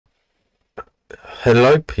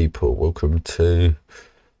Hello people, welcome to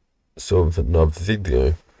sort of another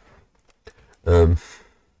video. Um,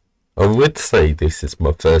 I would say this is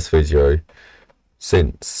my first video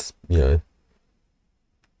since,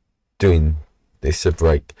 doing this a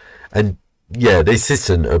break. And yeah, this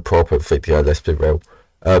isn't a proper video, let's be real.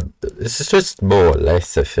 This is just more or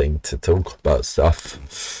less a thing to talk about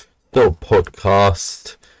stuff. Not a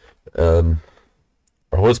podcast. I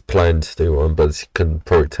was planning to do one, but as you can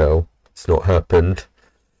probably tell, it's not happened.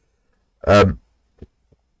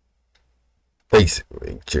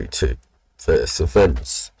 Basically due to various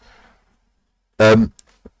events.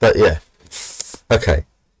 But yeah. Okay.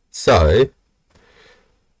 So,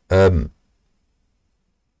 yeah.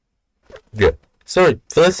 So,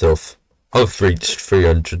 first off, I've reached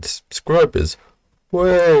 300 subscribers.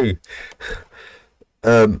 Way.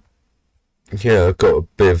 Yeah, I got a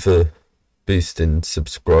bit of a boost in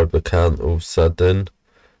subscriber count all of a sudden,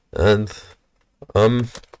 and I'm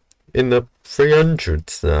in the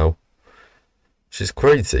 300s now, which is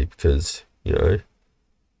crazy because,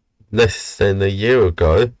 less than a year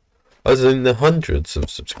ago, I was in the hundreds of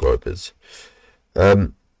subscribers. Yeah.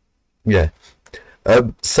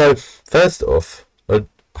 So, first off,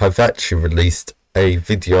 I've actually released a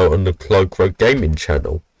video on the Cloak Road Gaming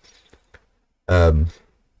channel.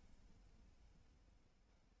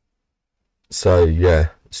 So, yeah,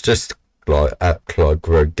 it's just like at Cloak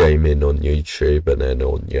Road Gaming on YouTube, and then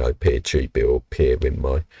on, PeerTube it will appear in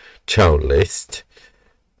my channel list.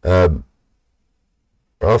 After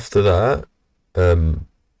that,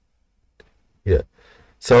 yeah,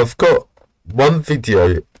 so I've got one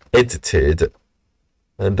video edited,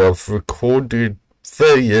 and I've recorded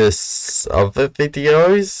various other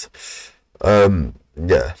videos.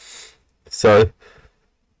 Yeah, so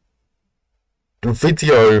the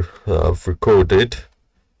video that I've recorded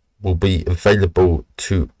will be available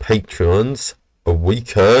to Patreons a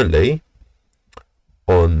week early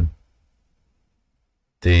on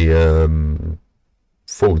the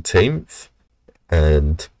 14th,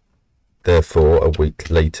 and therefore a week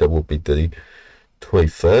later will be the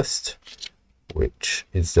 21st, which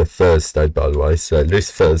is the Thursday, by the way. So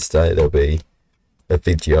this Thursday there'll be a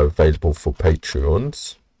video available for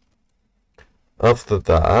Patreons. After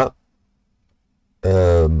that,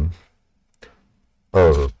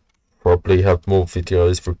 I'll probably have more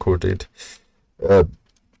videos recorded, but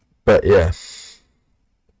yeah,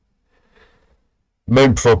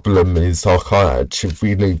 main problem is I can't actually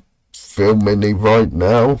really film any right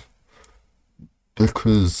now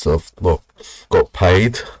because I've not got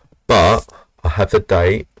paid, but I have a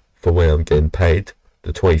date for when I'm getting paid,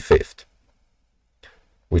 the 25th,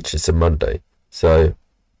 which is a Monday. So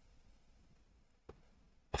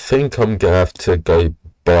I think I'm gonna have to go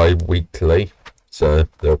bi-weekly, so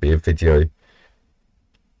there'll be a video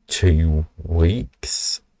 2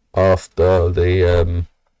 weeks after the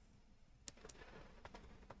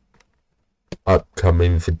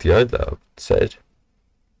upcoming video that I've said.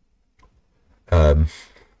 I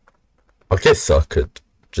guess I could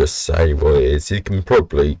just say what it is. You can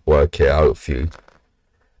probably work it out if you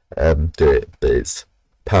do it, but it's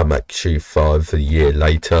Power Mac Q5 a year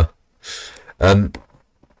later.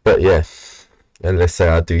 But yeah, and let's say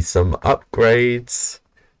I do some upgrades,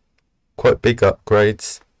 quite big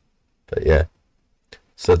upgrades, but yeah,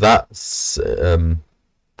 so that's the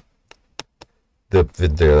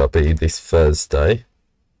video that'll be this Thursday.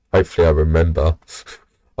 Hopefully I remember,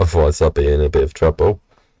 otherwise I'll be in a bit of trouble.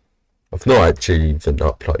 I've not actually even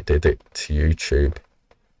uploaded it to YouTube,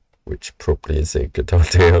 which probably isn't a good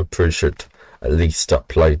idea. I probably should at least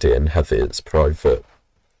upload it and have it as private.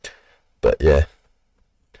 But yeah.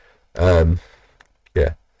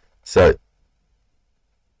 Yeah, so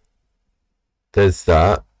there's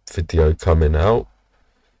that video coming out.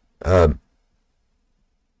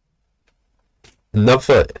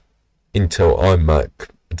 Another Intel iMac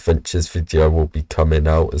Adventures video will be coming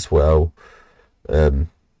out as well. As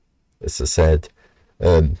I said,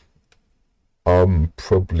 I'm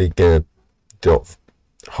probably gonna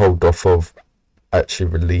hold off of actually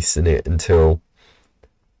releasing it until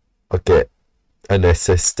I get an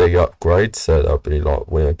SSD upgrade, so that'll be like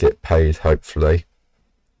when I get paid, hopefully,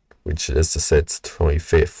 which, as I said, is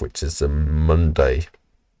 25th, which is a Monday,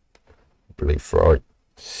 I believe, right?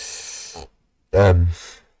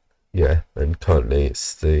 Yeah, and currently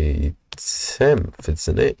it's the 10th,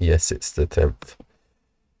 isn't it? Yes, it's the 10th.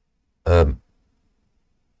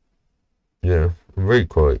 Yeah, I'm really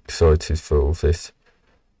quite excited for all this.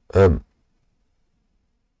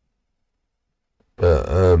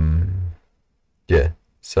 Yeah,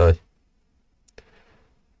 so I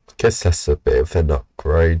guess that's a bit of an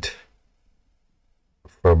upgrade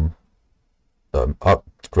from the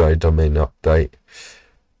upgrade, I mean update.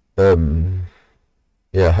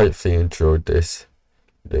 Yeah, hopefully you enjoyed this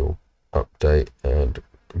little update.